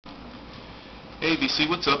Hey VC,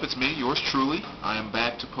 what's up? It's me, yours truly. I am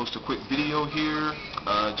back to post a quick video here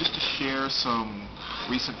just to share some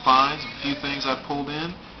recent finds, a few things I pulled in.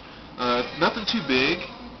 Nothing too big,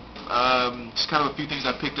 just kind of a few things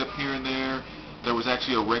I picked up here and there. There was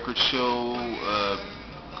actually a record show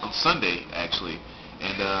on Sunday, actually,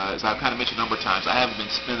 and as I've kind of mentioned a number of times, I haven't been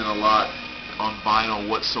spending a lot on vinyl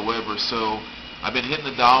whatsoever, so I've been hitting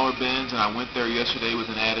the dollar bins, and I went there yesterday with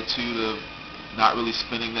an attitude of not really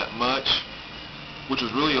spending that much, which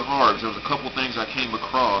was really hard because there was a couple things I came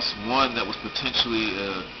across. One that was potentially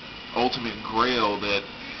an ultimate grail that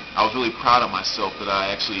I was really proud of myself that I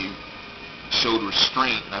actually showed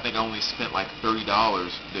restraint, and I think I only spent like $30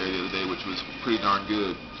 there the other day, which was pretty darn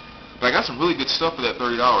good. But I got some really good stuff for that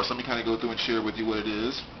 $30. Let me kind of go through and share with you what it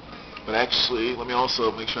is. But actually, let me also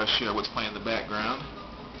make sure I share what's playing in the background,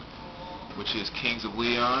 which is Kings of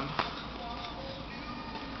Leon,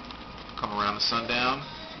 Come Around the Sundown.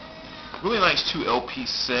 Really nice 2 LP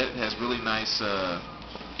set. It has really nice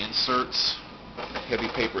inserts, heavy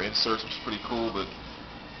paper inserts, which is pretty cool, but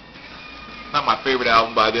not my favorite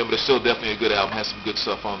album by them, but it's still definitely a good album. It has some good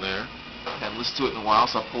stuff on there. I hadn't listened to it in a while,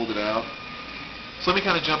 so I pulled it out. So let me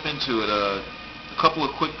kind of jump into it. A couple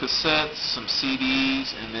of quick cassettes, some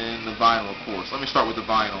CDs, and then the vinyl, of course. Let me start with the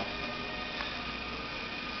vinyl.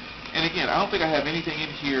 And again, I don't think I have anything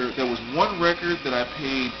in here. There was one record that I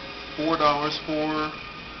paid $4 for.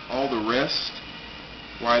 All the rest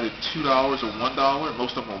were either $2 or $1.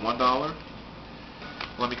 Most of them were $1.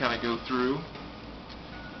 Let me kind of go through.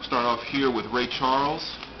 Start off here with Ray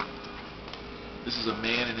Charles. This is A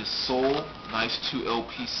Man and His Soul. Nice 2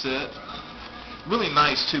 LP set. Really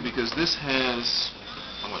nice too, because this has,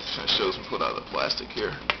 I'm going to try to show some put out of the plastic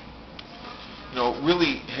here. You know,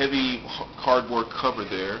 really heavy cardboard cover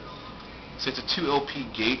there. So it's a 2 LP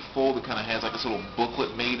gatefold that kind of has like this little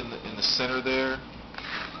booklet made in the center there.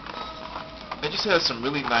 It just has some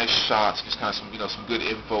really nice shots, just kind of some, some good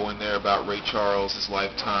info in there about Ray Charles, his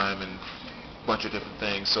lifetime, and a bunch of different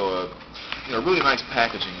things. So, really nice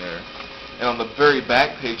packaging there. And on the very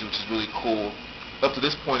back page, which is really cool, up to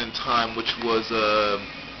this point in time, which was,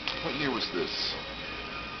 what year was this?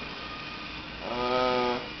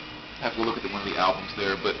 I have to look at one of the albums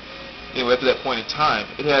there, but anyway, up to that point in time,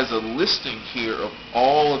 it has a listing here of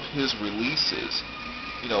all of his releases.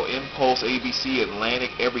 Impulse, ABC,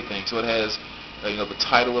 Atlantic, everything. So it has, the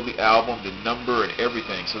title of the album, the number, and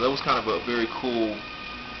everything. So that was kind of a very cool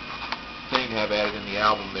thing to have added in the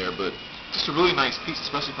album there. But just a really nice piece,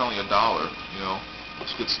 especially for only $1.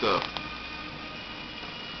 It's good stuff.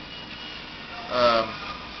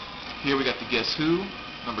 Here we got the Guess Who,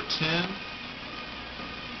 number 10.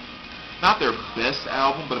 Not their best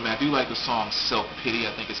album, but I do like the song Self-Pity.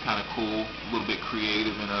 I think it's kind of cool, a little bit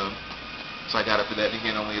creative, and so I got it for that, and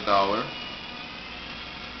again, only $1.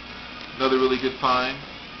 Another really good find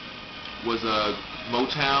was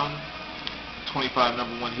Motown, 25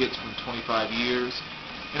 #1 hits from 25 years.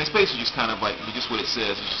 And it's basically just kind of like, just what it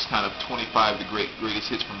says, it's just kind of 25 of the greatest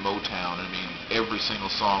hits from Motown. I mean, every single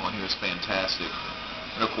song on here is fantastic.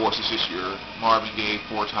 And of course, it's just your Marvin Gaye,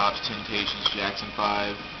 Four Tops, Temptations, Jackson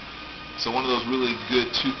 5. So one of those really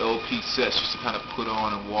good 2 LP sets just to kind of put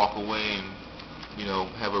on and walk away and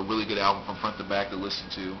have a really good album from front to back to listen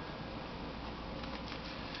to.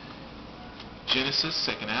 Genesis,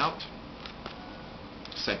 Seconds Out,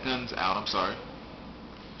 I'm sorry.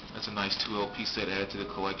 That's a nice 2 LP set added to the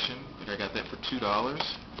collection. I think I got that for $2.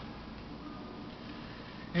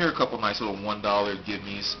 Here are a couple nice little $1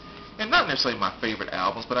 give-me's. And not necessarily my favorite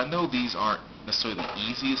albums, but I know these aren't necessarily the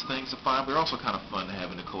easiest things to find, but they're also kind of fun to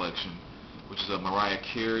have in the collection, which is a Mariah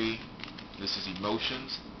Carey. This is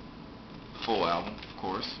Emotions. Full album, of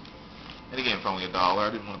course. And again, for only $1. I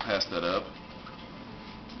didn't want to pass that up.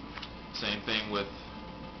 Same thing with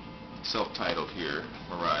self-titled here,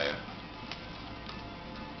 Mariah.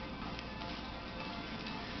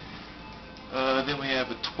 Then we have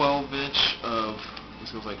a 12-inch of,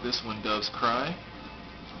 this goes like this, When Doves Cry.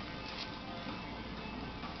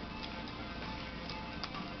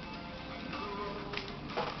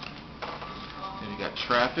 Then we got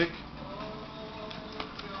Traffic.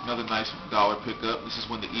 Another nice $1 pickup. This is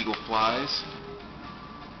When the Eagle Flies.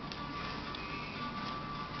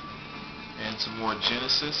 And some more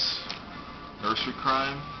Genesis, Nursery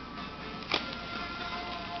Crime.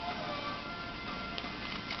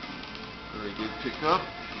 Very good pickup.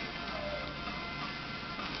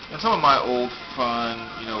 And some of my old fun,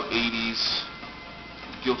 80s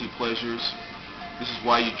guilty pleasures. This is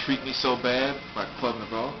Why You Treat Me So Bad by Club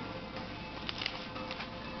Nouveau.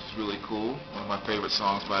 It's really cool. One of my favorite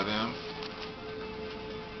songs by them.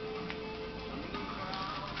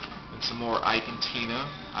 Some more Ike and Tina.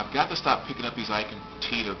 I've got to stop picking up these Ike and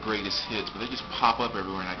Tina greatest hits, but they just pop up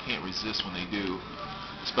everywhere, and I can't resist when they do,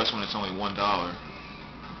 especially when it's only $1.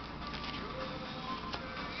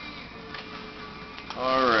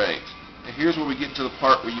 Alright, and here's where we get into the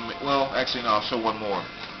part where you well, actually no, I'll show one more.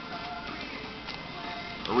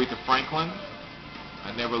 Aretha Franklin,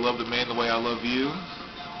 I Never Loved a Man the Way I Love You.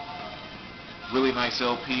 Really nice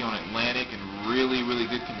LP on Atlantic and really, really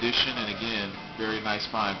good condition, and again, very nice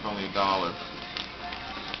find for only $1.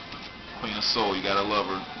 Queen of Soul, you gotta love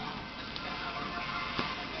her.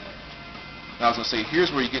 Now I was gonna say, here's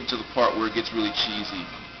where you get into the part where it gets really cheesy,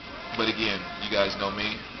 but again, you guys know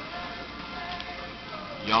me.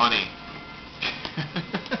 Yanni,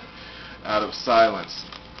 Out of Silence.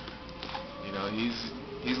 You know,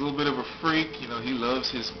 he's a little bit of a freak. You know, he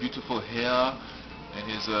loves his beautiful hair and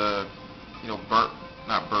his you know,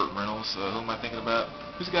 not Burt Reynolds. Who am I thinking about?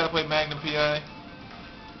 Who's the guy that played Magnum P.I.?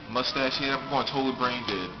 Mustache head. I'm going totally brain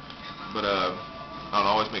dead. But I don't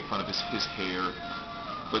always make fun of his hair.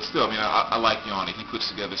 But still, I mean, I like Yanni. He puts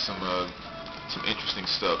together some interesting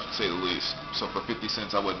stuff, to say the least. So for 50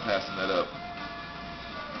 cents, I wasn't passing that up.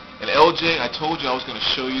 And LJ, I told you I was going to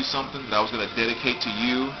show you something that I was going to dedicate to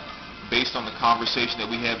you based on the conversation that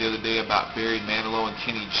we had the other day about Barry Manilow and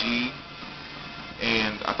Kenny G.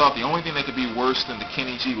 And I thought the only thing that could be worse than the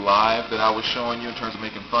Kenny G live that I was showing you in terms of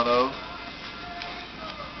making fun of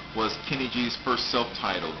was Kenny G's first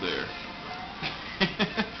self-titled there.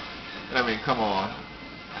 And I mean, come on.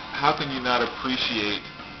 How can you not appreciate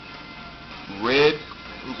red,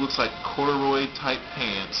 it looks like corduroy type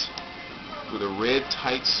pants with a red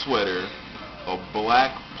tight sweater, a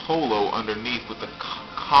black polo underneath with the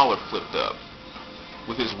collar flipped up,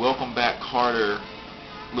 with his Welcome Back Carter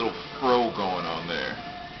little fro going on there.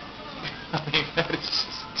 I mean, that is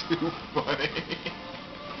just too funny.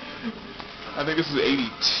 I think this is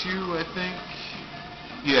 82, I think.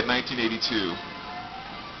 Yeah, 1982.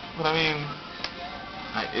 But I mean,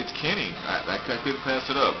 it's Kenny. I couldn't pass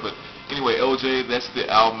it up. But anyway, LJ, that's the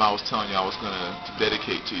album I was telling you I was going to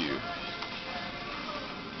dedicate to you.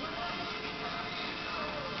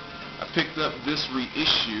 I picked up this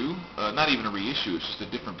reissue, not even a reissue, it's just a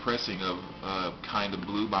different pressing of Kind of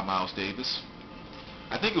Blue by Miles Davis.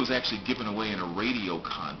 I think it was actually given away in a radio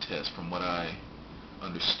contest from what I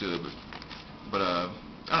understood. But I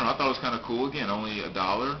don't know, I thought it was kind of cool. Again, only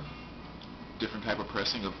 $1. Different type of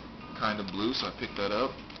pressing of Kind of Blue, so I picked that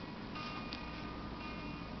up.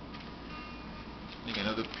 I think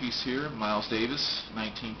another piece here, Miles Davis,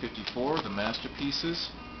 1954, the masterpieces.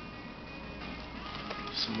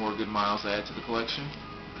 Some more good Miles to add to the collection.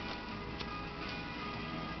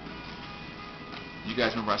 You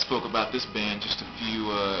guys remember I spoke about this band just a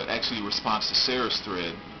few, actually in response to Sarah's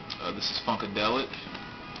thread. This is Funkadelic.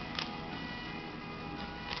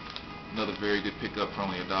 Another very good pickup for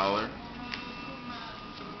only $1.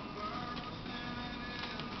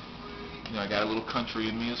 You know, I got a little country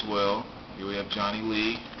in me as well. Here we have Johnny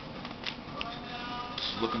Lee.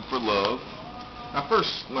 Just Looking for Love. I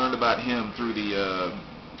first learned about him through the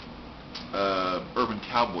Urban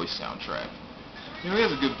Cowboy soundtrack. You know, he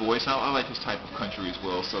has a good voice. I like his type of country as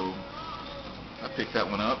well, so I picked that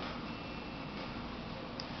one up.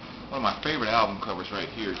 One of my favorite album covers right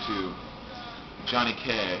here, too. Johnny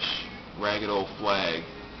Cash, Ragged Old Flag.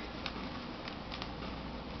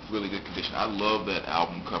 Really good condition. I love that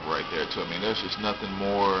album cover right there, too. I mean, there's just nothing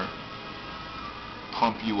more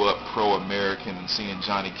pump you up pro-American than seeing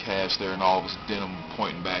Johnny Cash there and all of his denim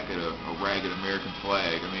pointing back at a ragged American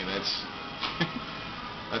flag. I mean, that's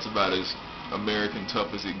that's about as American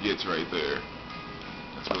tough as it gets right there.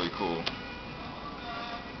 That's really cool.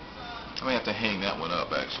 I may have to hang that one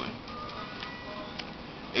up, actually.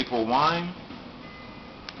 April Wine.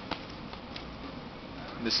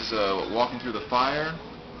 This is Walking Through the Fire.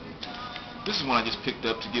 This is one I just picked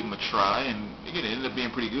up to give him a try, and again, it ended up being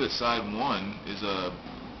pretty good. Side 1 is a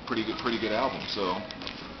pretty good album, so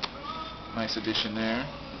nice addition there.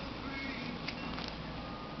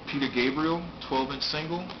 Peter Gabriel, 12-inch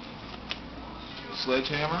single,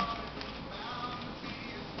 Sledgehammer.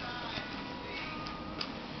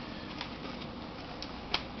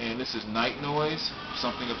 And this is Night Noise,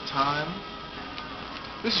 Something of Time.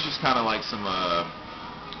 This is just kind of like some,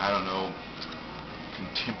 I don't know,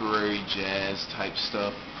 contemporary jazz type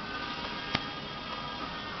stuff.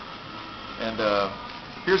 And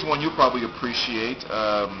here's one you'll probably appreciate.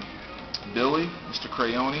 Billy, Mr.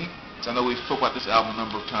 Crayoni. So I know we've spoke about this album a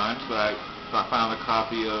number of times, but I found a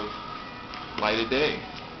copy of Light of Day.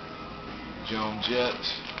 Joan Jett.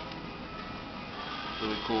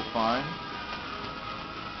 Really cool find.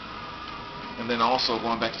 And then also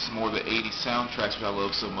going back to some more of the 80s soundtracks, which I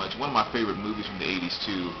love so much. One of my favorite movies from the 80s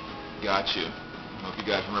too, Gotcha. I don't know if you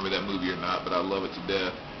guys remember that movie or not, but I love it to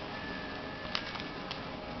death.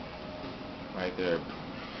 Right there.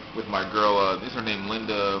 With my girl, is her name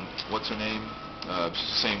Linda, what's her name? She's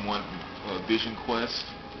the same one from Vision Quest.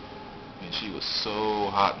 And she was so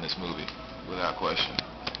hot in this movie, without question.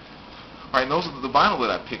 Alright, and those are the vinyl that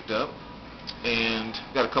I picked up. And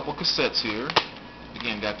got a couple cassettes here.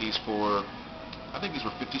 Again, got these for, I think these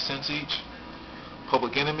were 50 cents each.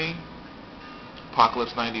 Public Enemy,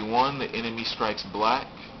 Apocalypse 91, The Enemy Strikes Black.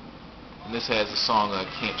 And this has the song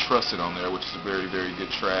Can't Trust It on there, which is a very, very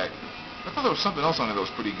good track. I thought there was something else on there that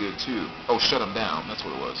was pretty good too. Oh, Shut 'Em Down, that's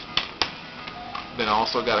what it was. Then I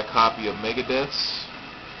also got a copy of Megadeth's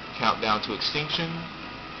Countdown to Extinction.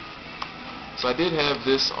 So I did have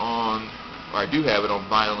this on, or I do have it on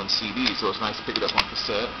vinyl and CD, so it's nice to pick it up on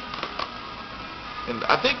cassette. And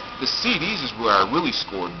I think the CDs is where I really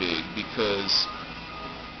scored big, because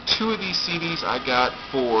 2 of these CDs I got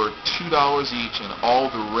for $2 each, and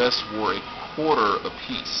all the rest were a quarter a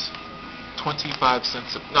piece. 25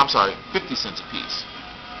 cents, no, I'm sorry, 50 cents a piece.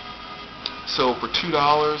 So for $2,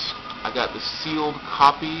 I got the sealed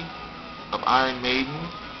copy of Iron Maiden,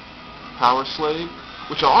 Power Slave,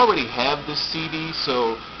 which I already have this CD,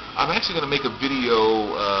 so I'm actually going to make a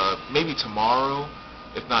video maybe tomorrow,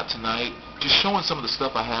 if not tonight, just showing some of the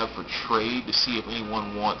stuff I have for trade to see if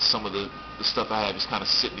anyone wants some of the stuff I have just kind of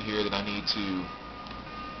sitting here that I need to,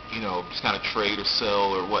 you know, just kind of trade or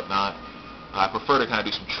sell or whatnot. I prefer to kind of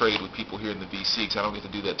do some trade with people here in the VC because I don't get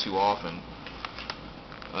to do that too often.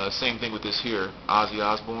 Same thing with this here, Ozzy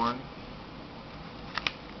Osbourne.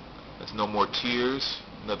 That's No More Tears.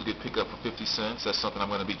 Another good pickup for 50 cents. That's something I'm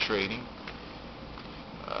going to be trading.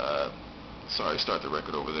 Sorry, start the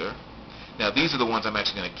record over there. Now these are the ones I'm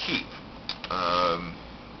actually going to keep.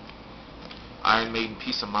 Iron Maiden,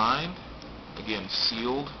 Peace of Mind. Again,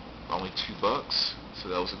 sealed, only $2, so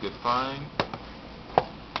that was a good find.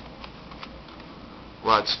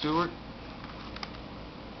 Rod Stewart,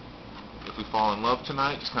 If We Fall in Love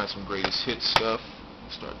Tonight, just kind of some greatest hits stuff.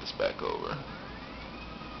 Start this back over.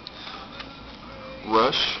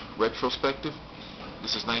 Rush, retrospective.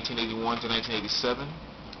 This is 1981 to 1987.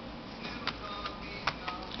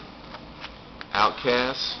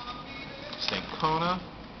 Outkast, Stankonia,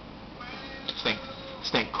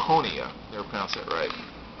 never pronounced that right.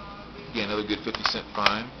 Again, another good 50-cent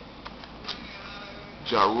find.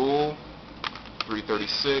 Ja Rule,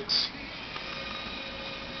 336.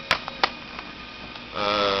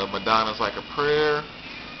 Madonna's Like a Prayer.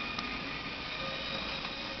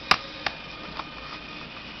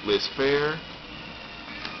 Liz Phair.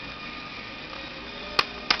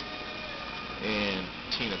 And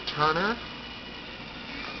Tina Turner.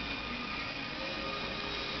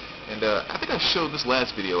 And I think I showed this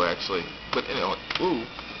last video actually, but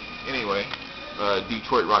anyway,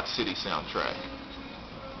 Detroit Rock City soundtrack.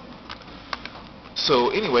 So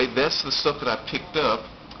anyway, that's the stuff that I picked up.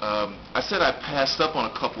 I said I passed up on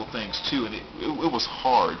a couple of things too, and it was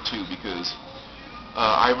hard too, because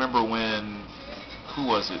I remember when, who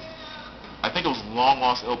was it? I think it was Long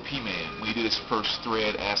Lost LP Man, when he did his first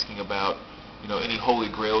thread asking about, you know, any holy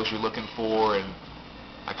grails you're looking for, and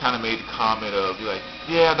I kind of made the comment of, like,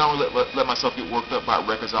 yeah, I don't let myself get worked up about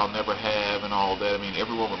records I'll never have and all that. I mean,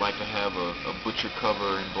 everyone would like to have a Butcher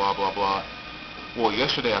cover and blah, blah, blah. Well,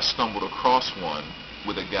 yesterday I stumbled across one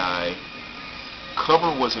with a guy.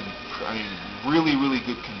 Cover was in, really, really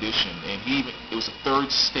good condition, and it was a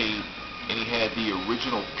 3rd state, and he had the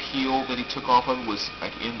original peel that he took off of it, was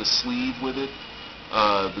like in the sleeve with it.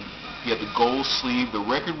 He had the gold sleeve. The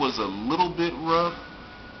record was a little bit rough.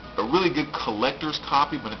 A really good collector's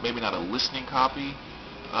copy, but maybe not a listening copy.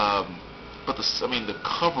 But the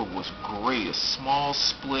cover was great. A small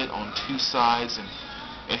split on 2 sides,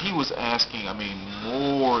 and he was asking,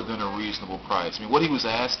 more than a reasonable price. What he was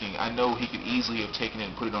asking, I know he could easily have taken it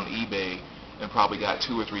and put it on eBay and probably got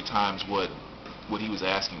 2 or 3 times what he was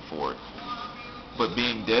asking for it. But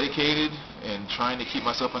being dedicated and trying to keep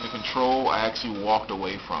myself under control, I actually walked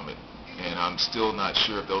away from it. And I'm still not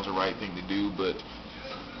sure if that was the right thing to do, but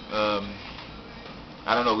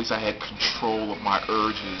I don't know, at least I had control of my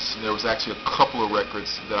urges. And there was actually a couple of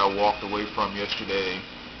records that I walked away from yesterday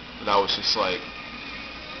that I was just like,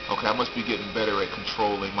 okay, I must be getting better at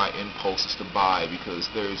controlling my impulses to buy,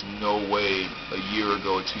 because there's no way a year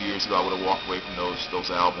ago or 2 years ago I would have walked away from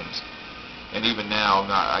those albums. And even now,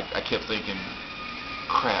 I kept thinking,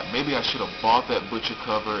 crap, maybe I should have bought that Butcher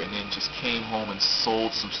cover and then just came home and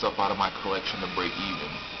sold some stuff out of my collection to break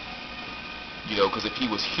even. You know, because if he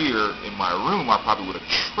was here in my room, I probably would have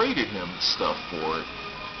traded him stuff for it.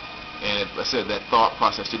 And like I said, that thought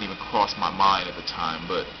process didn't even cross my mind at the time.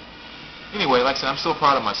 But anyway, like I said, I'm still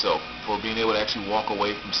proud of myself for being able to actually walk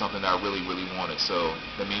away from something that I really, really wanted. So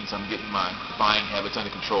that means I'm getting my buying habits under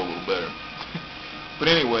control a little better. But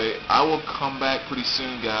anyway, I will come back pretty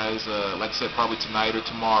soon, guys. Like I said, probably tonight or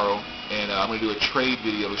tomorrow. And I'm going to do a trade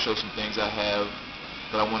video to show some things I have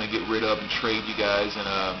that I want to get rid of and trade you guys. And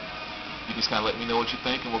you just kind of let me know what you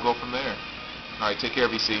think, and we'll go from there. All right, take care,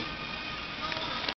 VC.